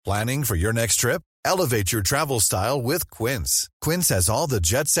Planning for your next trip? Elevate your travel style with Quince. Quince has all the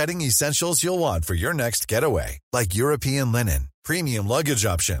jet-setting essentials you'll want for your next getaway, like European linen, premium luggage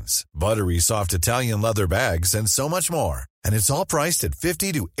options, buttery soft Italian leather bags, and so much more. And it's all priced at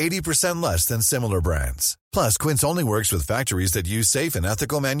 50 to 80% less than similar brands. Plus, Quince only works with factories that use safe and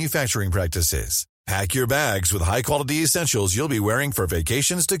ethical manufacturing practices. Pack your bags with high-quality essentials you'll be wearing for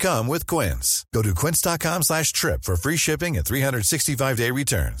vacations to come with Quince. Go to quince.com/trip for free shipping and 365-day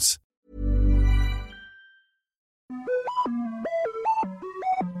returns.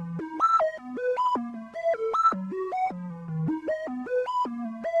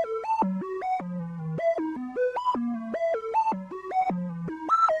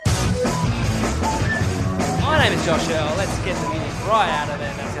 My name is Josh Earl. Let's get the music right out of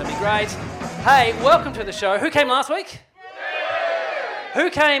there. That's going to be great. Hey, welcome to the show. Who came last week? Who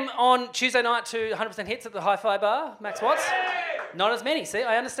came on Tuesday night to 100% hits at the Hi-Fi Bar? Max Watts? Not as many. See,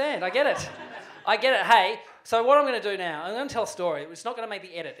 I understand. I get it. Hey, so what I'm going to do now, I'm going to tell a story. It's not going to make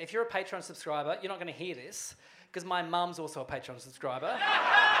the edit. If you're a Patreon subscriber, you're not going to hear this because my mum's also a Patreon subscriber.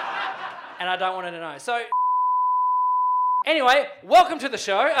 And I don't want her to know. So, anyway, welcome to the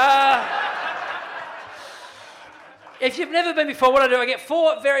show. If you've never been before, what I do, I get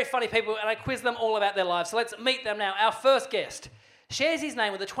 4 very funny people and I quiz them all about their lives. So let's meet them now. Our first guest shares his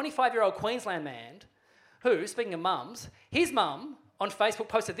name with a 25-year-old Queensland man who, speaking of mums, his mum on Facebook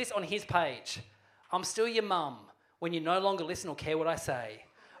posted this on his page. I'm still your mum when you no longer listen or care what I say.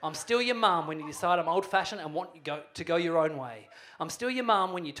 I'm still your mum when you decide I'm old-fashioned and want to go your own way. I'm still your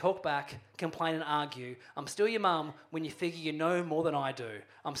mum when you talk back, complain and argue. I'm still your mum when you figure you know more than I do.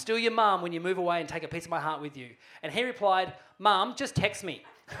 I'm still your mum when you move away and take a piece of my heart with you. And he replied, Mum, just text me.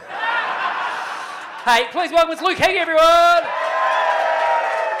 Hey, please welcome, it's Luke Heggie, everyone!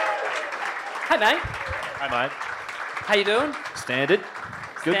 Hey, mate. Hi, mate. How you doing? Standard.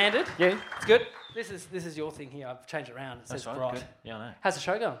 Good. Standard? Yeah. It's good. This is your thing here. I've changed it around. It says That's right. bright. Good. Yeah, I know. How's the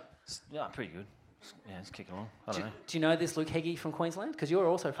show going? Yeah, pretty good. Yeah, it's kicking along. I don't know. Do you know this Luke Heggie from Queensland? Because you're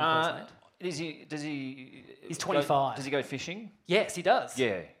also from Queensland. Does he? He's 25. Does he go fishing? Yes, he does.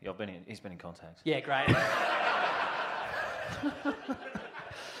 Yeah, he's been in contact. Yeah, great.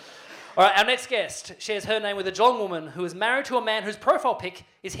 All right, our next guest shares her name with a Geelong woman who is married to a man whose profile pic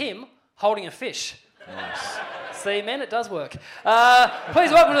is him holding a fish. Nice. See, man, it does work.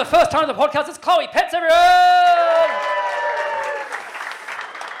 Please welcome to the first time on the podcast, it's Chloe Pets, everyone!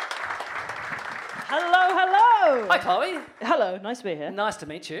 Hello. Hi, Chloe. Hello, nice to be here. Nice to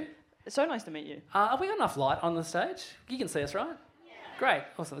meet you. It's so nice to meet you. Have we got enough light on the stage? You can see us, right? Yeah. Great.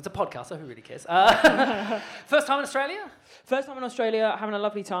 Awesome. It's a podcast, so who really cares? First time in Australia? First time in Australia, having a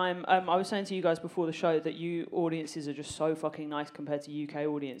lovely time. I was saying to you guys before the show that you audiences are just so fucking nice compared to UK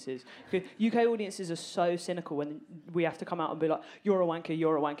audiences. UK audiences are so cynical when we have to come out and be like, you're a wanker,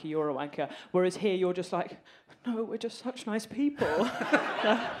 you're a wanker, you're a wanker. Whereas here you're just like, no, we're just such nice people.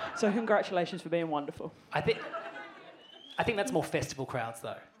 So congratulations for being wonderful. I think that's more festival crowds,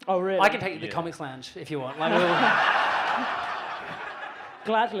 though. Oh, really? I can take you to the Comics Lounge if you want. Like,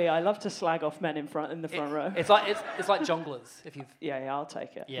 Gladly, I love to slag off men in the front row. It's like jonglers. If you've Yeah, I'll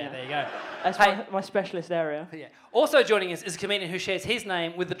take it. yeah, there you go. That's my specialist area. Yeah. Also joining us is a comedian who shares his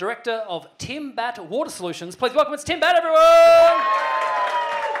name with the director of Batt Water Solutions. Please welcome, it's Batt, everyone.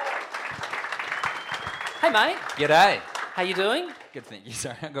 Hey, mate. G'day. How you doing? Good, thank you.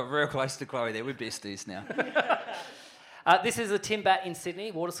 Sorry, I got real close to Chloe there. We're besties now. This is a Batt in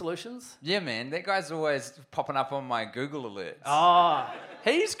Sydney, Water Solutions. Yeah, man. That guy's always popping up on my Google alerts. Oh.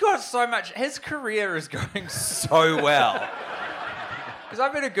 He's got so much... His career is going so well. Because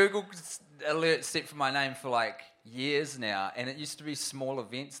I've been a Google alert set for my name for like years now, and it used to be small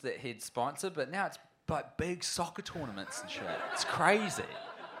events that he'd sponsor, but now it's like big soccer tournaments and shit. It's crazy.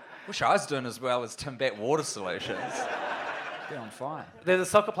 Wish I was doing as well as Batt Water Solutions. Be on fire. There's a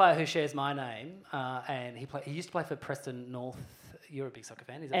soccer player who shares my name, and he used to play for Preston North. You're a big soccer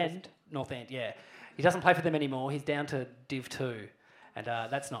fan, is that End. North End, yeah. He doesn't play for them anymore. He's down to Div 2, and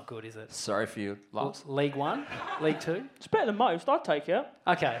that's not good, is it? Sorry for you. Lost. League 1? League 2? It's better than most. I'd take it.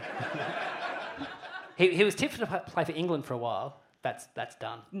 Okay. he was tipped to play for England for a while. That's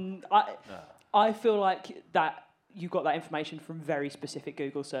done. I feel like that you got that information from very specific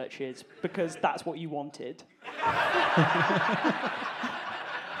Google searches because that's what you wanted.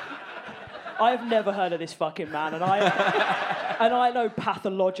 I've never heard of this fucking man, and I know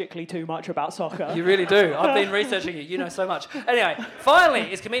pathologically too much about soccer. You really do. I've been researching it. You know so much. Anyway, finally,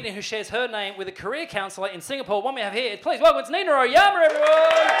 is a comedian who shares her name with a career counsellor in Singapore. One we have here. Please welcome, it's Nina Oyama, everyone.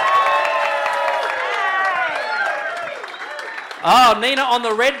 Oh, Nina on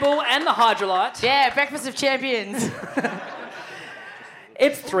the Red Bull and the Hydrolyte. Yeah, breakfast of champions.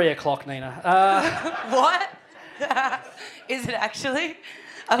 It's 3 o'clock, Nina. What? Is it actually?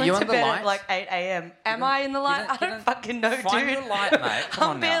 I went you to on the bed light? at like 8 a.m. Am I in the light? I don't fucking know, Find dude. your light, mate. Come I'm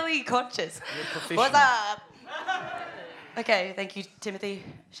on now. barely conscious. You're professional. What's up? Okay, thank you, Timothy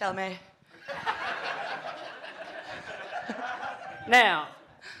Chalamet. Now,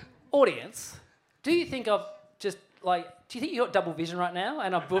 audience, do you think I've just, like, do you think you got double vision right now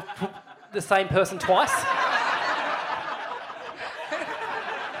and I've booked the same person twice?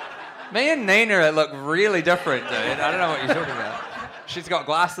 Me and Nina look really different, dude. I don't know what you're talking about. She's got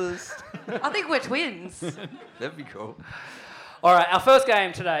glasses. I think we're twins. That'd be cool. All right, our first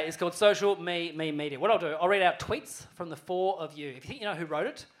game today is called Social Me Media. What I'll do, I'll read out tweets from the four of you. If you think you know who wrote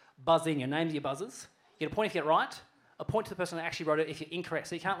it, buzz in. Your names are your buzzers. You get a point if you get it right, a point to the person that actually wrote it if you're incorrect.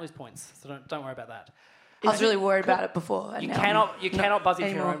 So you can't lose points. So don't worry about that. I was really worried about it before. And You now cannot buzz in for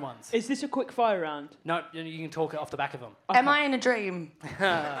your anymore. own ones. Is this a quick fire round? No, you can talk it off the back of them. Am I in a dream?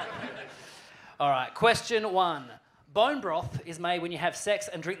 All right, question 1. Bone broth is made when you have sex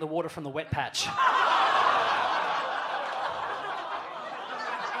and drink the water from the wet patch.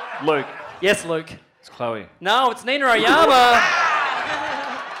 Luke. Yes, Luke. It's Chloe. No, it's Nina Oyama.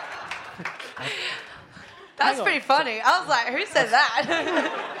 That's pretty funny. I was like, who said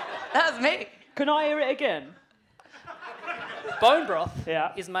that? That was me. Can I hear it again? Bone broth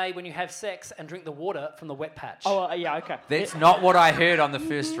Yeah. is made when you have sex and drink the water from the wet patch. Oh, yeah, okay. That's not what I heard on the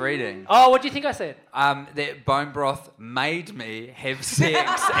first reading. Oh, what do you think I said? That bone broth made me have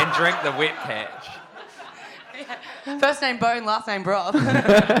sex and drink the wet patch. First name Bone, last name Broth. He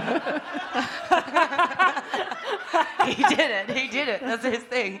did it. That's his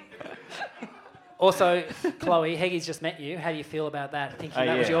thing. Also, Chloe, Heggie's just met you. How do you feel about that? Thinking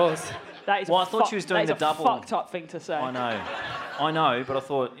that was yeah. yours. That is Well, I thought she was doing that is the double. a fucked up thing to say. I know, but I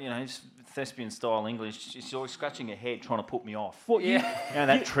thought, it's thespian style English. She's always scratching her head trying to put me off. What, Yeah.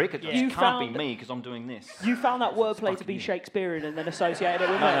 That trick, it just you can't be found- me because I'm doing this. You found that wordplay to be fucking- Shakespearean and then associated it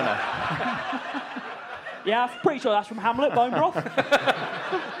with me? No. Yeah, I'm pretty sure that's from Hamlet, bone broth.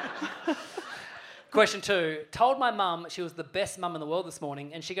 Question 2. Told my mum she was the best mum in the world this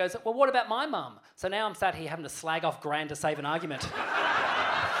morning, and she goes, well, what about my mum? So now I'm sat here having to slag off Gran to save an argument.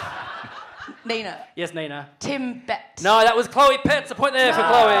 Nina. Yes, Nina. Tim Batt. No, that was Chloe Pitts. A point there for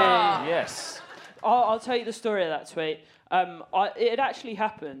Chloe. Yes. I'll tell you the story of that tweet. It had actually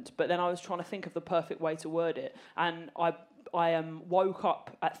happened, but then I was trying to think of the perfect way to word it, and I woke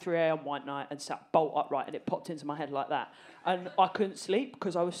up at 3 a.m. one night and sat bolt upright, and it popped into my head like that. And I couldn't sleep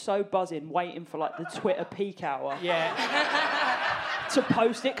because I was so buzzing, waiting for like the Twitter peak hour Yeah. to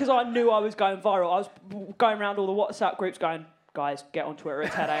post it because I knew I was going viral. I was going around all the WhatsApp groups going, guys, get on Twitter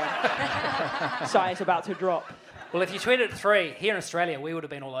at 10 a.m. Something's about to drop. Well, if you tweeted at 3, here in Australia, we would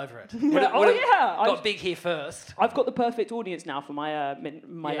have been all over it. Yeah. Got big here first. I've got the perfect audience now for my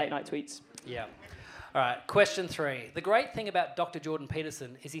late night tweets. Yeah. All right, question 3. The great thing about Dr. Jordan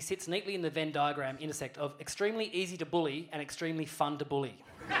Peterson is he sits neatly in the Venn diagram intersect of extremely easy to bully and extremely fun to bully.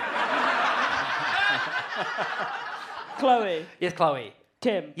 Chloe, Yes, Chloe.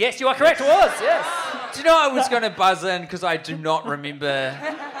 Tim. Yes, you are correct. It was, yes. Do you know I was going to buzz in because I do not remember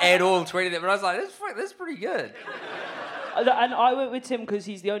at all tweeting that, but I was like, that's pretty good. And I went with Tim because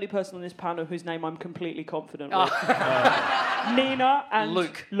he's the only person on this panel whose name I'm completely confident with. Nina and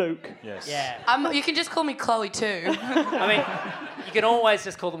Luke. Yes. Yeah. You can just call me Chloe too. I mean, you can always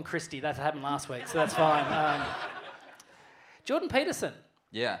just call them Christy. That happened last week, so that's fine. Jordan Peterson.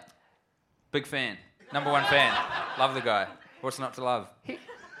 Yeah. Big fan. Number 1 fan. Love the guy. What's not to love? He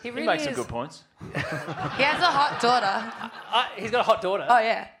He really makes is. some good points. He has a hot daughter. He's got a hot daughter. Oh,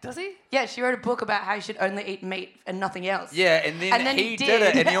 yeah. Does he? Yeah, she wrote a book about how you should only eat meat and nothing else. Yeah, and then he did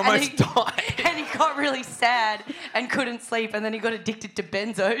it and he almost died. And he got really sad and couldn't sleep, and then he got addicted to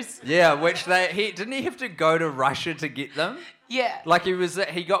benzos. Yeah, which didn't he have to go to Russia to get them? Yeah. Like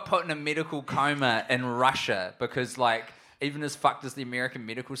he got put in a medical coma in Russia because even as fucked as the American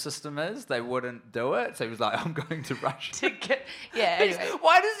medical system is, they wouldn't do it. So he was like, I'm going to Russia. Anyway.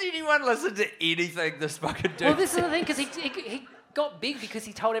 Why does anyone listen to anything this fucking dude? Well, this is the thing, because he got big because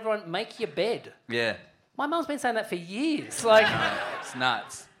he told everyone, make your bed. Yeah. My mum's been saying that for years. It's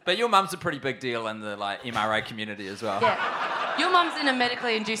nuts. But your mum's a pretty big deal in the MRA community as well. Yeah. Your mum's in a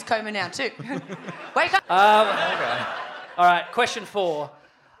medically induced coma now too. Wake up. Okay. All right, question 4.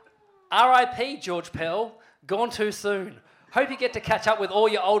 R.I.P. George Pell, gone too soon. Hope you get to catch up with all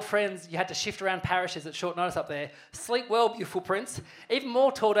your old friends. You had to shift around parishes at short notice up there. Sleep well, beautiful prince. Even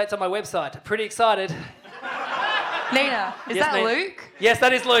more tour dates on my website. Pretty excited. Nina, is Yes, that Nina. Luke? Yes,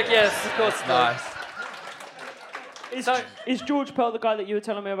 that is Luke, yes. Of course. Nice. Is George Pearl the guy that you were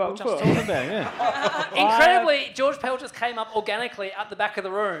telling me about before? Talking about, yeah. Incredibly, George Pell just came up organically at the back of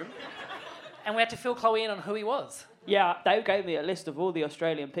the room, and we had to fill Chloe in on who he was. Yeah, they gave me a list of all the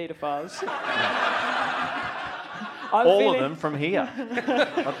Australian paedophiles. All of them from here.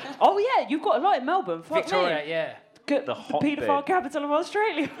 Oh yeah, you've got a lot in Melbourne. Fuck Victoria, me. yeah. The hotbed. paedophile capital of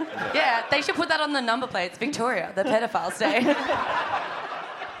Australia. Yeah, they should put that on the number plates. Victoria, the pedophiles day.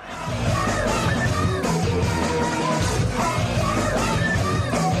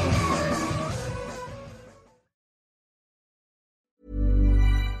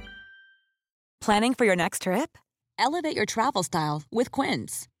 Planning for your next trip? Elevate your travel style with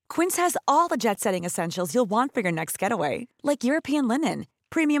Quince. Quince has all the jet-setting essentials you'll want for your next getaway, like European linen,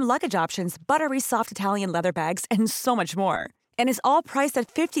 premium luggage options, buttery soft Italian leather bags, and so much more. And is all priced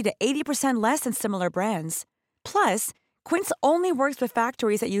at 50 to 80% less than similar brands. Plus, Quince only works with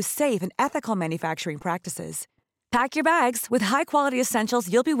factories that use safe and ethical manufacturing practices. Pack your bags with high-quality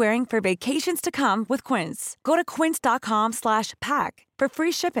essentials you'll be wearing for vacations to come with Quince. Go to quince.com/pack for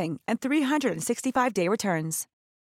free shipping and 365-day returns.